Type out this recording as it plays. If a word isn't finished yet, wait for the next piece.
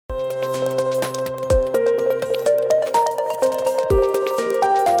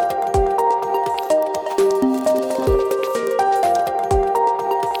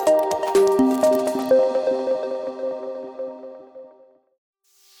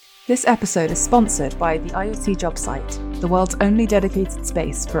This episode is sponsored by the IoT job site, the world's only dedicated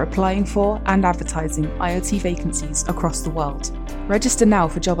space for applying for and advertising IoT vacancies across the world. Register now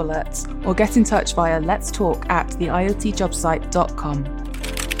for job alerts or get in touch via let's talk at theiotjobsite.com.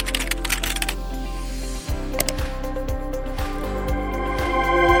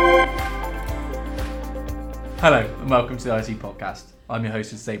 Hello and welcome to the IoT podcast. I'm your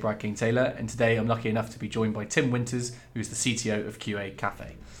host for today, Brad King-Taylor, and today I'm lucky enough to be joined by Tim Winters, who is the CTO of QA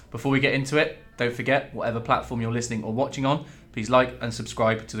Cafe. Before we get into it, don't forget, whatever platform you're listening or watching on, please like and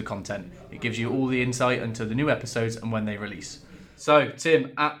subscribe to the content. It gives you all the insight into the new episodes and when they release. So,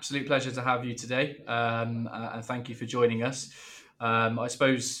 Tim, absolute pleasure to have you today, and thank you for joining us. I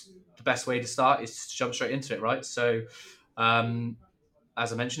suppose the best way to start is to jump straight into it, right? So,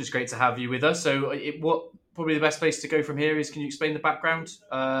 as I mentioned, it's great to have you with us. So, probably the best place to go from here is, can you explain the background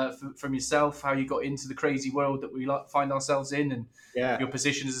from yourself, how you got into the crazy world that we find ourselves in, and your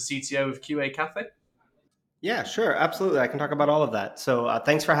position as a CTO of QA Cafe? Yeah, sure. Absolutely. I can talk about all of that. So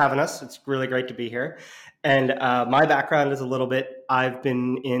thanks for having us. It's really great to be here. And my background is a little bit, I've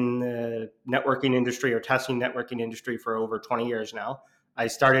been in the networking industry or testing networking industry for over 20 years now. I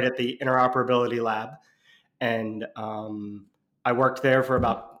started at the Interoperability Lab, and I worked there for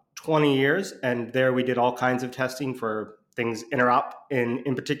about 20 years. And there we did all kinds of testing for things interop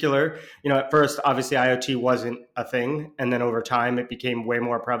in particular. You know, at first, obviously, IoT wasn't a thing. And then over time, it became way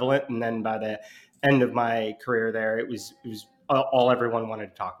more prevalent. And then by the end of my career there, it was all everyone wanted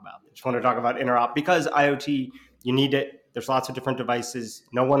to talk about. They just wanted to talk about interop because IoT, you need it. There's lots of different devices.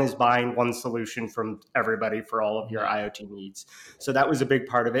 No one is buying one solution from everybody for all of your IoT needs. So that was a big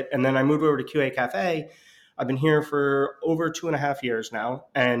part of it. And then I moved over to QA Cafe. I've been here for over 2.5 years now.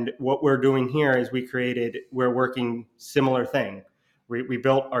 And what we're doing here is we're working similar thing. We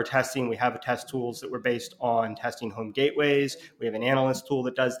built our testing. We have test tools that were based on testing home gateways. We have an analyst tool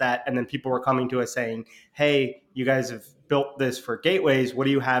that does that. And then people were coming to us saying, hey, you guys have built this for gateways. What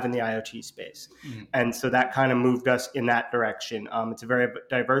do you have in the IoT space? Mm-hmm. And so that kind of moved us in that direction. It's a very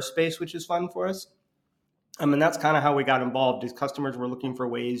diverse space, which is fun for us. And that's kind of how we got involved. Is customers were looking for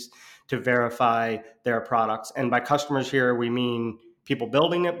ways to verify their products. And by customers here, we mean people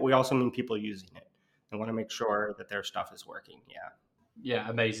building it, but we also mean people using it and want to make sure that their stuff is working. Yeah,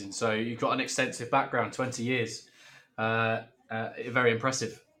 amazing. So you've got an extensive background, 20 years. Very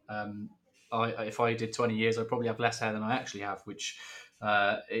impressive. If I did 20 years, I'd probably have less hair than I actually have, which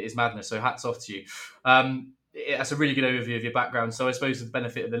is madness. So hats off to you. That's a really good overview of your background. So I suppose for the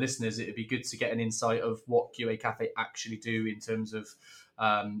benefit of the listeners, it'd be good to get an insight of what QA Cafe actually do in terms of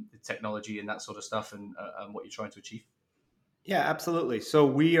the technology and that sort of stuff, and what you're trying to achieve. Yeah, absolutely. So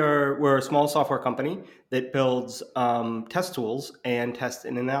we're a small software company that builds test tools and test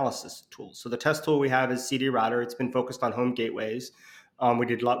and analysis tools. So the test tool we have is CD Router. It's been focused on home gateways. We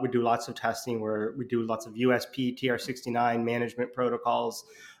do lots of testing where we do lots of USP, TR69 management protocols.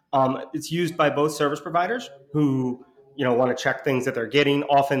 It's used by both service providers who, want to check things that they're getting.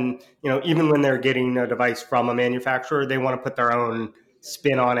 Often, even when they're getting a device from a manufacturer, they want to put their own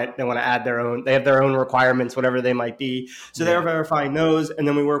spin on it. They want to add they have their own requirements, whatever they might be. So they're verifying those. And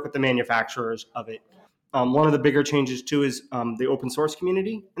then we work with the manufacturers of it. One of the bigger changes too is the open source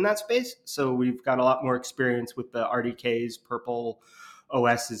community in that space. So we've got a lot more experience with the RDKs, Purple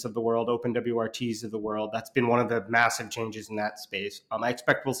OSs of the world, OpenWRTs of the world. That's been one of the massive changes in that space. I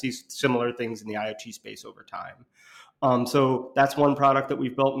expect we'll see similar things in the IoT space over time. So that's one product that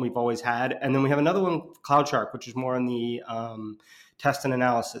we've built and we've always had. And then we have another one, CloudShark, which is more on the test and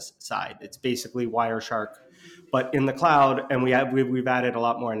analysis side. It's basically Wireshark, but in the cloud. And we've added a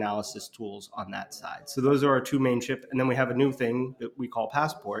lot more analysis tools on that side. So those are our two main chip. And then we have a new thing that we call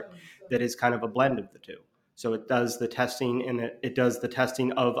Passport that is kind of a blend of the two. So it does the testing, and it does the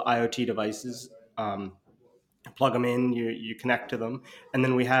testing of IoT devices. Plug them in, you connect to them, and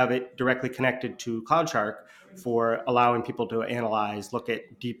then we have it directly connected to CloudShark for allowing people to analyze, look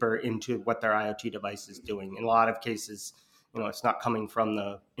at deeper into what their IoT device is doing. In a lot of cases, it's not coming from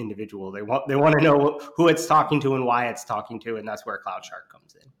the individual. They want to know who it's talking to and why it's talking to, and that's where CloudShark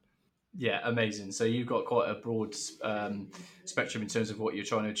comes in. Yeah, amazing. So you've got quite a broad spectrum in terms of what you're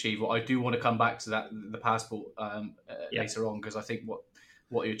trying to achieve. Well, I do want to come back to the Passport later on, because I think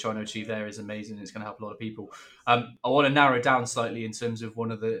what you're trying to achieve there is amazing. It's going to help a lot of people. I want to narrow down slightly in terms of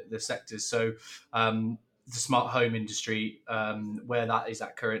one of the sectors. So the smart home industry, where that is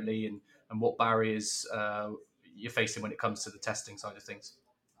at currently, and what barriers you're facing when it comes to the testing side of things.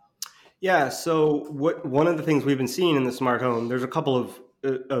 Yeah, so one of the things we've been seeing in the smart home, there's a couple of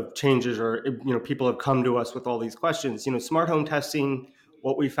changes, or people have come to us with all these questions. Smart home testing,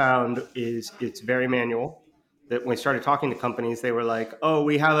 what we found is it's very manual. that when we started talking to companies, they were like, oh,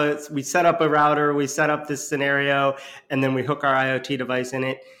 we set up a router, we set up this scenario, and then we hook our IoT device in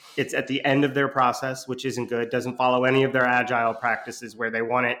it. It's at the end of their process, which isn't good. Doesn't follow any of their agile practices where they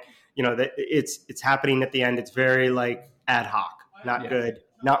want it. That it's happening at the end. It's very like ad hoc, not good,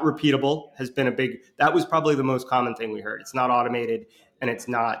 not repeatable. That was probably the most common thing we heard. It's not automated and it's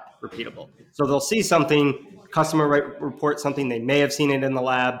not repeatable. So they'll see something, customer report something, they may have seen it in the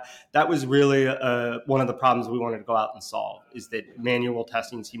lab. That was really one of the problems we wanted to go out and solve, is that manual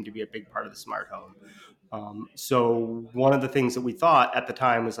testing seemed to be a big part of the smart home. So one of the things that we thought at the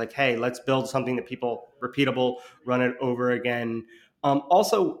time was like, hey, let's build something that people repeatable, run it over again.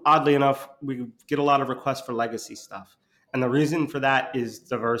 Also, oddly enough, we get a lot of requests for legacy stuff. And the reason for that is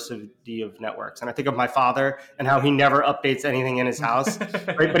diversity of networks. And I think of my father and how he never updates anything in his house,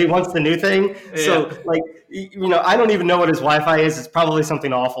 right? But he wants the new thing. Yeah. So I don't even know what his Wi-Fi is. It's probably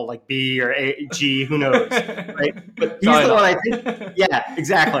something awful like B or G, who knows, right? But he's the one I think, yeah,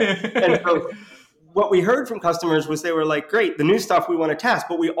 exactly. And so what we heard from customers was they were like, great, the new stuff we want to test,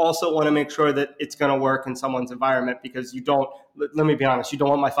 but we also want to make sure that it's going to work in someone's environment, because let me be honest, you don't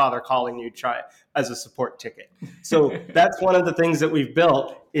want my father calling you as a support ticket. So that's one of the things that we've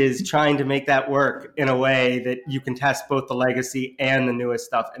built, is trying to make that work in a way that you can test both the legacy and the newest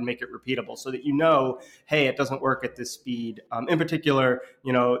stuff and make it repeatable, so that hey, it doesn't work at this speed. In particular,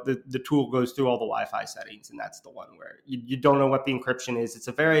 the tool goes through all the Wi-Fi settings, and that's the one where you don't know what the encryption is. It's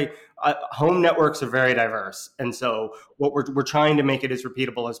a very home networks are very diverse, and so what we're trying to make it as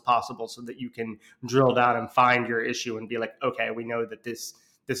repeatable as possible, so that you can drill down and find your issue and be like, okay, we know that this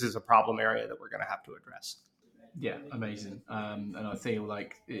is a problem area that we're going to have to address. Yeah, amazing. And I feel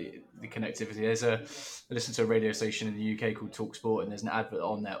like the connectivity. I listen to a radio station in the UK called TalkSport, and there's an advert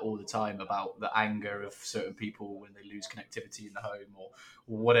on there all the time about the anger of certain people when they lose connectivity in the home or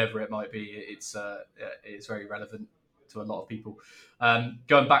whatever it might be. It's very relevant to a lot of people.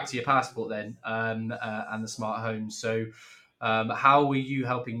 Going back to your passport then, and the smart home. So how were you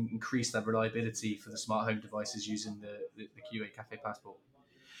helping increase that reliability for the smart home devices using the QA Cafe Passport?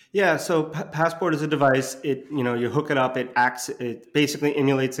 Yeah, so Passport is a device. You hook it up. It basically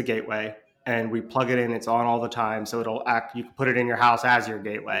emulates a gateway, and we plug it in. It's on all the time, so it'll act. You can put it in your house as your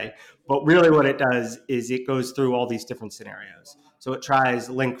gateway. But really, what it does is it goes through all these different scenarios. So it tries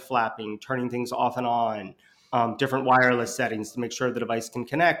link flapping, turning things off and on, different wireless settings to make sure the device can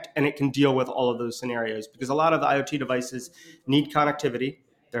connect, and it can deal with all of those scenarios, because a lot of the IoT devices need connectivity.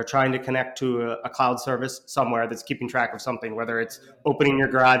 They're trying to connect to a cloud service somewhere that's keeping track of something, whether it's opening your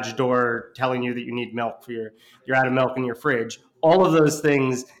garage door, telling you that you need milk you're out of milk in your fridge. All of those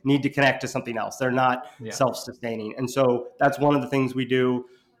things need to connect to something else. They're not self-sustaining. And so that's one of the things we do.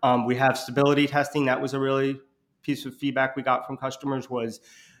 We have stability testing. That was a really piece of feedback we got from customers was,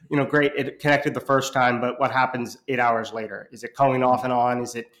 great, it connected the first time, but what happens 8 hours later? Is it going off and on?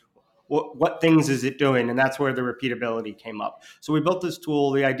 Is it what things is it doing? And that's where the repeatability came up. So we built this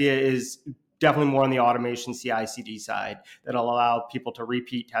tool. The idea is definitely more on the automation CI/CD side that'll allow people to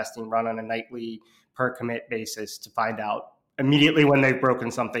repeat testing, run on a nightly per commit basis to find out immediately when they've broken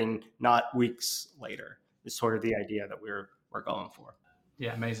something, not weeks later, is sort of the idea that we're going for.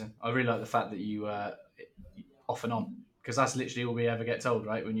 Yeah, amazing. I really like the fact that you off and on, because that's literally all we ever get told,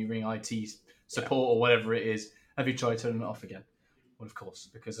 right? When you ring IT support or whatever it is, have you tried turning it off again? Well, of course,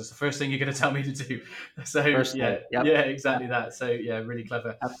 because that's the first thing you're going to tell me to do. So yeah, exactly that. So yeah, really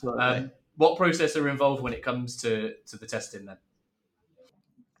clever. Absolutely. What process are involved when it comes to the testing then?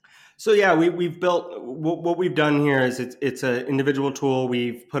 So yeah, we've built, what we've done here is it's an individual tool.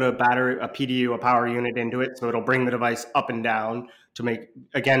 We've put a battery, a PDU, a power unit into it, so it'll bring the device up and down to make,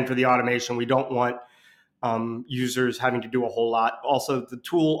 again, for the automation. We don't want users having to do a whole lot. Also, the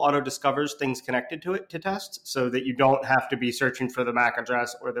tool auto discovers things connected to it to test, so that you don't have to be searching for the MAC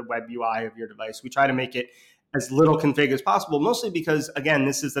address or the web UI of your device. We try to make it as little config as possible, mostly because, again,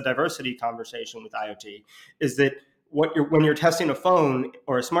 this is the diversity conversation with IoT, is that when you're testing a phone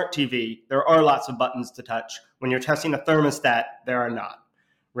or a smart TV, there are lots of buttons to touch. When you're testing a thermostat, there are not,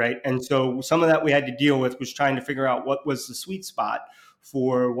 right? And so some of that we had to deal with was trying to figure out what was the sweet spot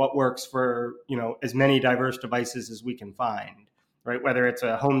for what works for, as many diverse devices as we can find, right? Whether it's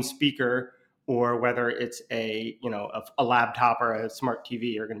a home speaker or whether it's a laptop or a smart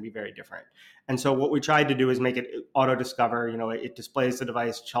TV are going to be very different. And so what we tried to do is make it auto discover. It displays the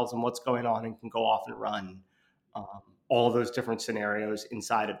device, tells them what's going on, and can go off and run all of those different scenarios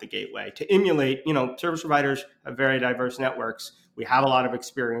inside of the gateway to emulate. Service providers have very diverse networks. We have a lot of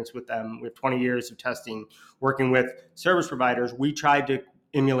experience with them. We have 20 years of testing working with service providers. We tried to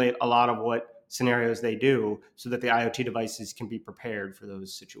emulate a lot of what scenarios they do so that the IoT devices can be prepared for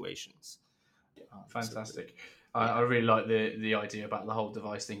those situations. Fantastic. I really like the idea about the whole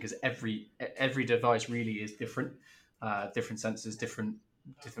device thing, because every device really is different, different sensors, different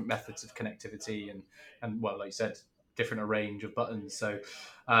methods of connectivity, and well, like you said, different a range of buttons. So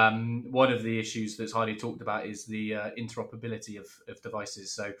one of the issues that's highly talked about is the interoperability of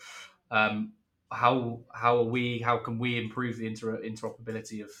devices. So how can we improve the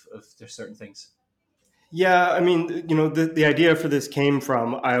interoperability of certain things? Yeah, I mean, the idea for this came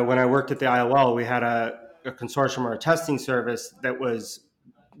from when I worked at the IOL, we had a consortium or a testing service that was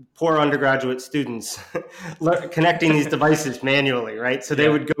poor undergraduate students connecting these devices manually, right? So they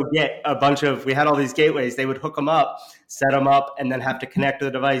would go get we had all these gateways, they would hook them up, set them up, and then have to connect the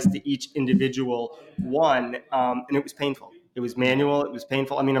device to each individual one. And it was painful. It was manual. It was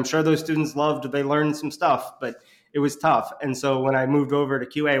painful. I mean, I'm sure those students they learned some stuff, but it was tough. And so when I moved over to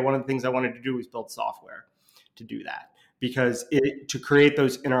QA, one of the things I wanted to do was build software to do that, because to create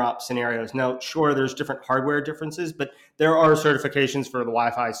those interop scenarios. Now, sure, there's different hardware differences, but there are certifications for the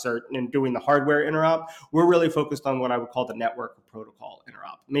Wi-Fi cert and doing the hardware interop. We're really focused on what I would call the network or protocol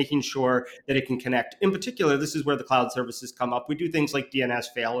interop, making sure that it can connect. In particular, this is where the cloud services come up. We do things like DNS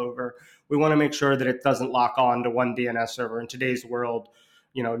failover. We want to make sure that it doesn't lock on to one DNS server. In today's world,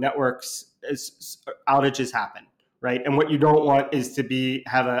 networks, outages happen. Right. And what you don't want is to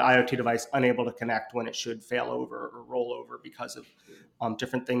have an IoT device unable to connect when it should fail over or roll over because of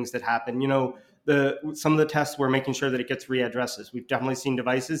different things that happen. Some of the tests, we're making sure that it gets readdresses. We've definitely seen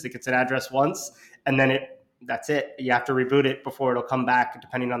devices that gets an address once and then that's it. You have to reboot it before it'll come back,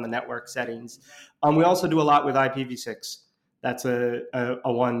 depending on the network settings. We also do a lot with IPv6. That's a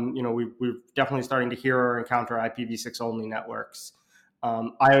one, we're definitely starting to hear or encounter IPv6 only networks.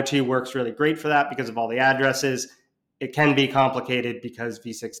 IoT works really great for that because of all the addresses. It can be complicated because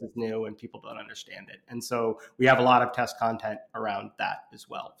V6 is new and people don't understand it. And so we have a lot of test content around that as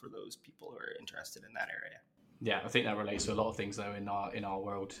well for those people who are interested in that area. Yeah, I think that relates to a lot of things though in our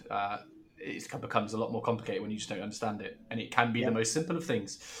world. It becomes a lot more complicated when you just don't understand it, and it can be the most simple of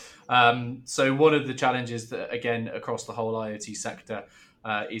things. So one of the challenges that, again, across the whole IoT sector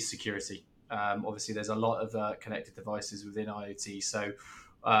is security. Obviously, there's a lot of connected devices within IoT. So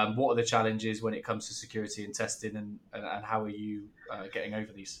what are the challenges when it comes to security and testing, and how are you getting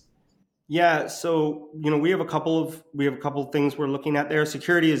over these? Yeah, so we have a couple of things we're looking at there.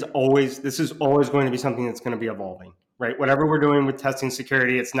 Security is always going to be something that's going to be evolving, right? Whatever we're doing with testing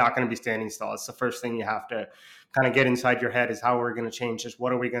security, it's not going to be standing still. It's the first thing you have to kind of get inside your head is how we're going to change this.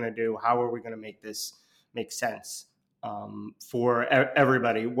 What are we going to do? How are we going to make this make sense for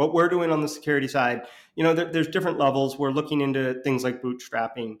everybody? What we're doing on the security side, there's different levels. We're looking into things like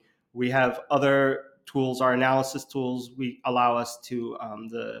bootstrapping. We have other tools, our analysis tools, we allow us to,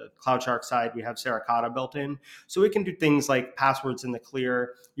 the CloudShark side, we have Suricata built in. So we can do things like passwords in the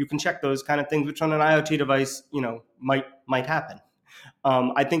clear. You can check those kind of things, which on an IoT device, might happen.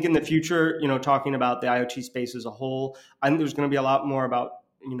 I think in the future, talking about the IoT space as a whole, I think there's going to be a lot more about,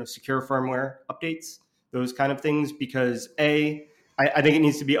 secure firmware updates, those kind of things, because I think it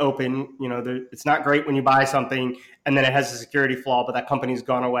needs to be open. It's not great when you buy something and then it has a security flaw, but that company's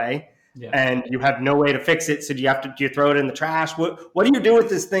gone away. Yeah. And you have no way to fix it. So do you throw it in the trash? What do you do with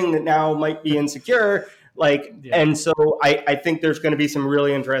this thing that now might be insecure? And so I think there's going to be some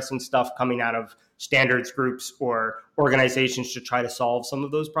really interesting stuff coming out of standards groups or organizations to try to solve some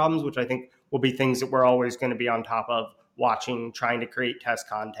of those problems, which I think will be things that we're always going to be on top of, watching, trying to create test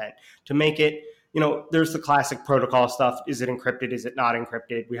content to make it, there's the classic protocol stuff. Is it encrypted? Is it not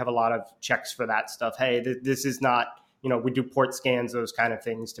encrypted? We have a lot of checks for that stuff. Hey, this is not, we do port scans, those kind of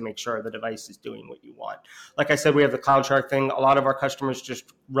things to make sure the device is doing what you want. Like I said, we have the CloudShark thing. A lot of our customers just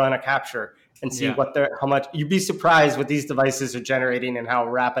run a capture and see how much. You'd be surprised what these devices are generating and how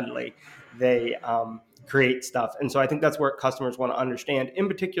rapidly they create stuff. And so I think that's where customers want to understand. In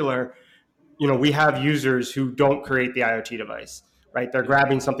particular, we have users who don't create the IoT device, right? They're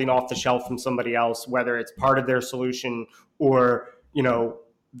grabbing something off the shelf from somebody else, whether it's part of their solution or, in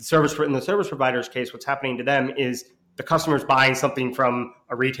the service provider's case, what's happening to them is the customer's buying something from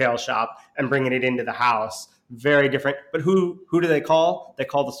a retail shop and bringing it into the house. Very different. But who do they call? They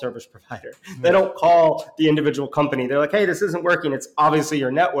call the service provider. They don't call the individual company. They're like, hey, this isn't working. It's obviously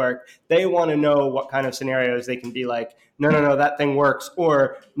your network. They want to know what kind of scenarios they can be like, no, that thing works.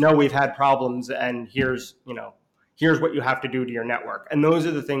 Or no, we've had problems and here's what you have to do to your network. And those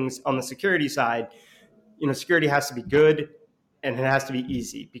are the things on the security side. Security has to be good and it has to be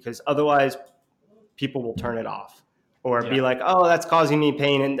easy, because otherwise people will turn it off or be like, oh, that's causing me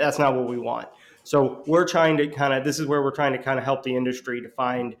pain, and that's not what we want. So we're trying to this is where we're trying to help the industry to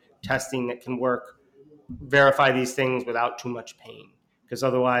find testing that can verify these things without too much pain, because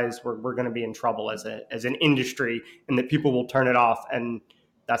otherwise we're going to be in trouble as an industry, and that people will turn it off, and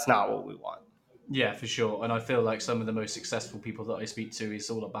that's not what we want. Yeah, for sure. And I feel like some of the most successful people that I speak to is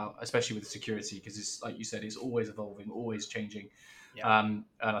all about, especially with security, because it's like you said, it's always evolving, always changing. Yeah. And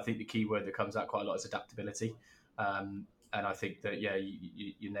I think the key word that comes out quite a lot is adaptability. And I think that, yeah,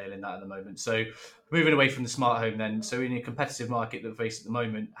 you're nailing that at the moment. So moving away from the smart home then, so in a competitive market that we face at the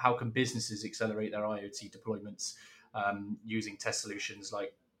moment, how can businesses accelerate their IoT deployments using test solutions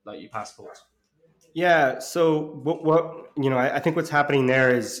like your passports? Yeah. So what I think what's happening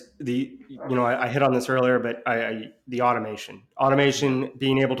there is I hit on this earlier, but the automation,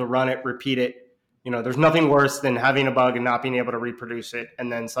 being able to run it, repeat it. There's nothing worse than having a bug and not being able to reproduce it,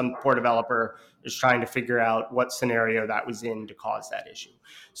 and then some poor developer is trying to figure out what scenario that was in to cause that issue.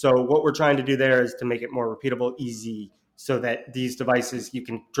 So what we're trying to do there is to make it more repeatable, easy, so that these devices, you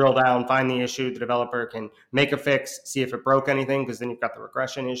can drill down, find the issue, the developer can make a fix, see if it broke anything, because then you've got the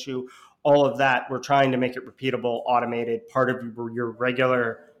regression issue. All of that, we're trying to make it repeatable, automated, part of your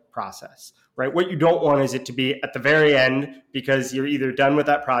regular process, right? What you don't want is it to be at the very end, because you're either done with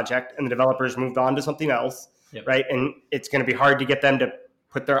that project and the developers moved on to something else, Yep. right? And it's going to be hard to get them to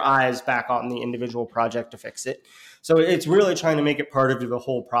put their eyes back on the individual project to fix it. So it's really trying to make it part of the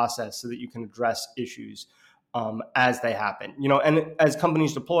whole process so that you can address issues as they happen. And as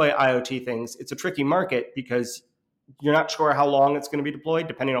companies deploy IoT things, it's a tricky market because you're not sure how long it's going to be deployed,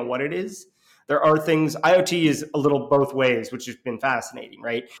 depending on what it is. There are things, IoT is a little both ways, which has been fascinating,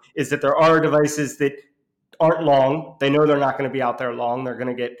 right? Is that there are devices that aren't long. They know they're not going to be out there long. They're going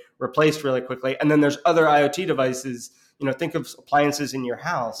to get replaced really quickly. And then there's other IoT devices, think of appliances in your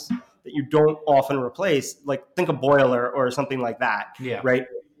house that you don't often replace, like think a boiler or something like that, Yeah. right?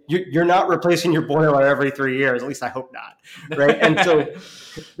 You're not replacing your boiler every 3 years. At least I hope not, right? And so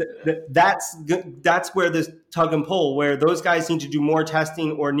that's where this tug and pull, where those guys need to do more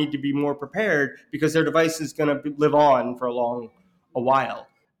testing or need to be more prepared because their device is going to live on for a while.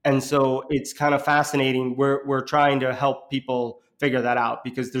 And so it's kind of fascinating. We're trying to help people figure that out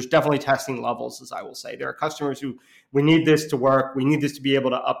because there's definitely testing levels, as I will say. There are customers who, we need this to work. We need this to be able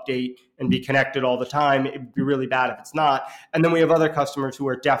to update and be connected all the time. It would be really bad if it's not. And then we have other customers who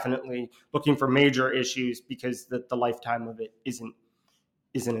are definitely looking for major issues because the lifetime of it isn't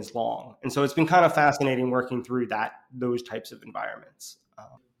as long. And so it's been kind of fascinating working through those types of environments.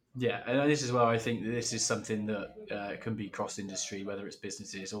 Yeah, and this is where I think that this is something that can be cross-industry, whether it's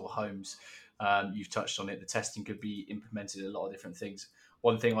businesses or homes. You've touched on it. The testing could be implemented in a lot of different things.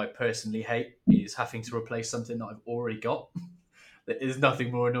 One thing I personally hate is having to replace something that I've already got. There's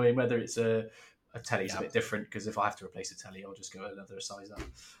nothing more annoying, whether it's a telly's a bit different, because if I have to replace a telly, I'll just go another size up.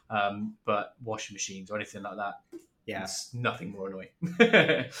 But washing machines or anything like that, it's nothing more annoying.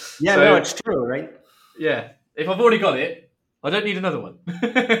 No, it's true, right? Yeah. If I've already got it, I don't need another one.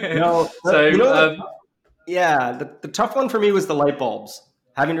 No. So, the tough one for me was the light bulbs.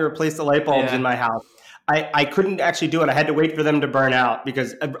 Having to replace the light bulbs in my house. I couldn't actually do it. I had to wait for them to burn out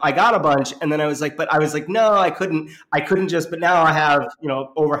because I got a bunch, and then I was like, no, I couldn't just. But now I have,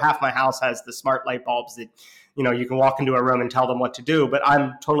 over half my house has the smart light bulbs that, you can walk into a room and tell them what to do. But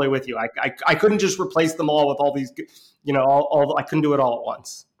I'm totally with you. I couldn't just replace them all with all these, I couldn't do it all at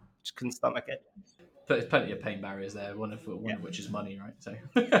once. Just couldn't stomach it. But there's plenty of pain barriers there, one of which is money, right? So,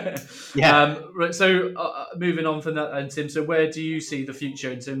 yeah. So moving on from that, and Tim, so where do you see the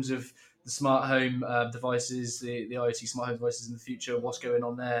future in terms of the smart home devices, the IoT smart home devices in the future? What's going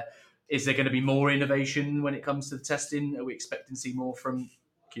on there? Is there going to be more innovation when it comes to the testing? Are we expecting to see more from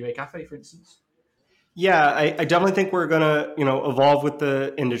QA Cafe, for instance? Yeah, I definitely think we're going to, evolve with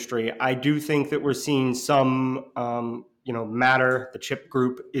the industry. I do think that we're seeing some, Matter, the chip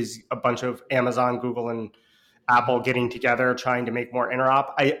group is a bunch of Amazon, Google, and Apple getting together, trying to make more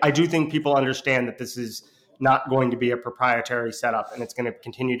interop. I do think people understand that this is not going to be a proprietary setup and it's going to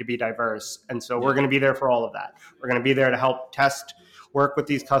continue to be diverse. And so we're going to be there for all of that. We're going to be there to help test, work with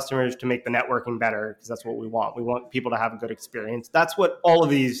these customers to make the networking better, because that's what we want. We want people to have a good experience. That's what all of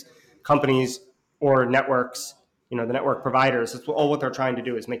these companies or networks, the network providers, that's all what they're trying to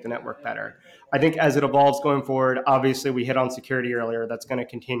do is make the network better. I think as it evolves going forward, obviously we hit on security earlier. That's going to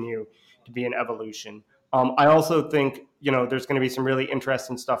continue to be an evolution. I also think, there's going to be some really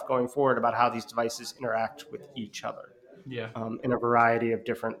interesting stuff going forward about how these devices interact with each other in a variety of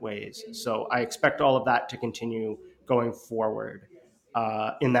different ways. So I expect all of that to continue going forward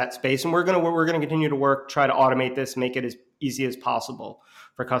in that space. And we're going to continue to work, try to automate this, make it as easy as possible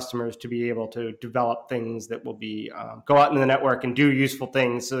for customers to be able to develop things that will be go out into the network and do useful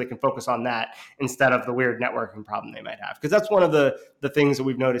things so they can focus on that instead of the weird networking problem they might have. Because that's one of the things that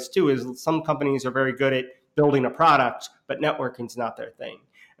we've noticed too, is some companies are very good at building a product, but networking's not their thing.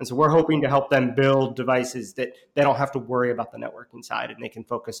 And so we're hoping to help them build devices that they don't have to worry about the networking side, and they can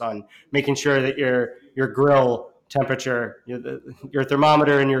focus on making sure that your grill temperature, your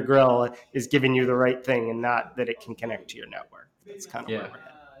thermometer in your grill is giving you the right thing, and not that it can connect to your network. That's kind of where we're at.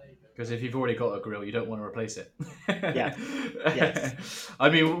 Because if you've already got a grill, you don't want to replace it. Yeah. Yes. I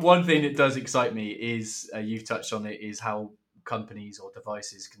mean, one thing that does excite me is, you've touched on it, is how companies or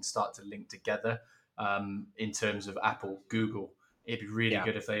devices can start to link together in terms of Apple, Google. It'd be really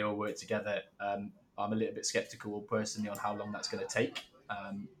good if they all work together. I'm a little bit skeptical personally on how long that's going to take,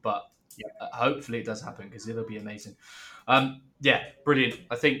 but hopefully it does happen, because it'll be amazing. Brilliant.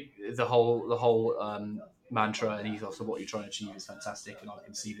 I think the whole mantra and ethos of what you're trying to achieve is fantastic, and I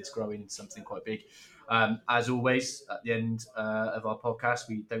can see this growing into something quite big. As always, at the end of our podcast,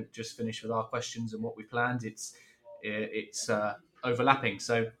 we don't just finish with our questions and what we planned. It's overlapping.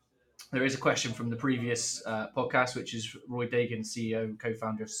 So there is a question from the previous podcast, which is Roy Dagan, CEO and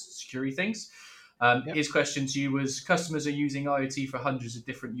co-founder of Security Things. His question to you was: customers are using IoT for hundreds of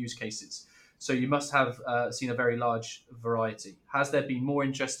different use cases, so you must have seen a very large variety. Has there been more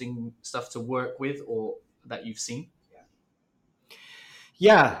interesting stuff to work with, or that you've seen?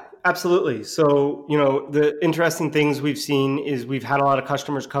 Yeah, absolutely. So, the interesting things we've seen is we've had a lot of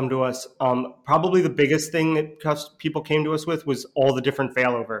customers come to us. Probably the biggest thing that people came to us with was all the different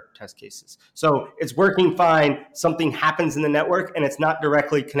failover test cases. So it's working fine. Something happens in the network and it's not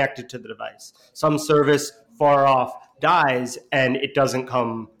directly connected to the device. Some service far off dies and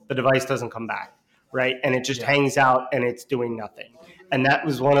the device doesn't come back, right? And it just hangs out and it's doing nothing. And that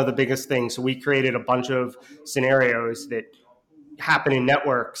was one of the biggest things. So we created a bunch of scenarios that happen in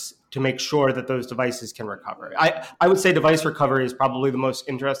networks to make sure that those devices can recover. I would say device recovery is probably the most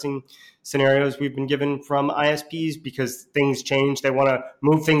interesting scenarios we've been given from ISPs, because things change. They want to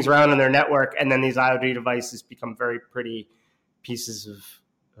move things around in their network, and then these IoT devices become very pretty pieces of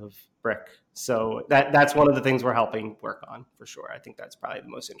brick. So that's one of the things we're helping work on, for sure. I think that's probably the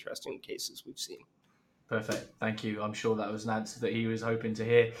most interesting cases we've seen. Perfect. Thank you. I'm sure that was an answer that he was hoping to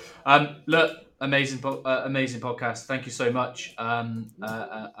hear. Look, amazing podcast. Thank you so much. And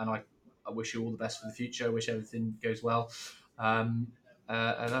I wish you all the best for the future. I wish everything goes well. And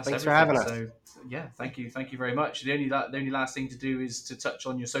that's Thanks everything. for having us. So, thank you. Thank you very much. The only last thing to do is to touch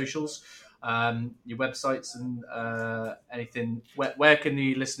on your socials, your websites, and anything. Where can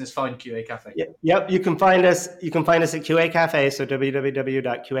the listeners find QA Cafe? Yep, you can find us at QA Cafe, so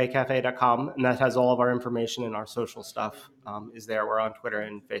www.qacafe.com, and that has all of our information, and our social stuff is there. We're on Twitter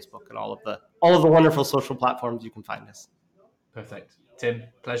and Facebook and all of the wonderful social platforms you can find us. Perfect. Tim,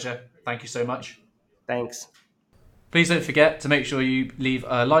 pleasure. Thank you so much. Thanks. Please don't forget to make sure you leave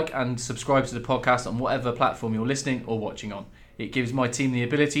a like and subscribe to the podcast on whatever platform you're listening or watching on. It gives my team the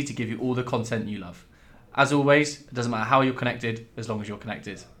ability to give you all the content you love. As always, it doesn't matter how you're connected, as long as you're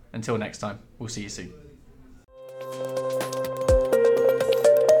connected. Until next time, we'll see you soon.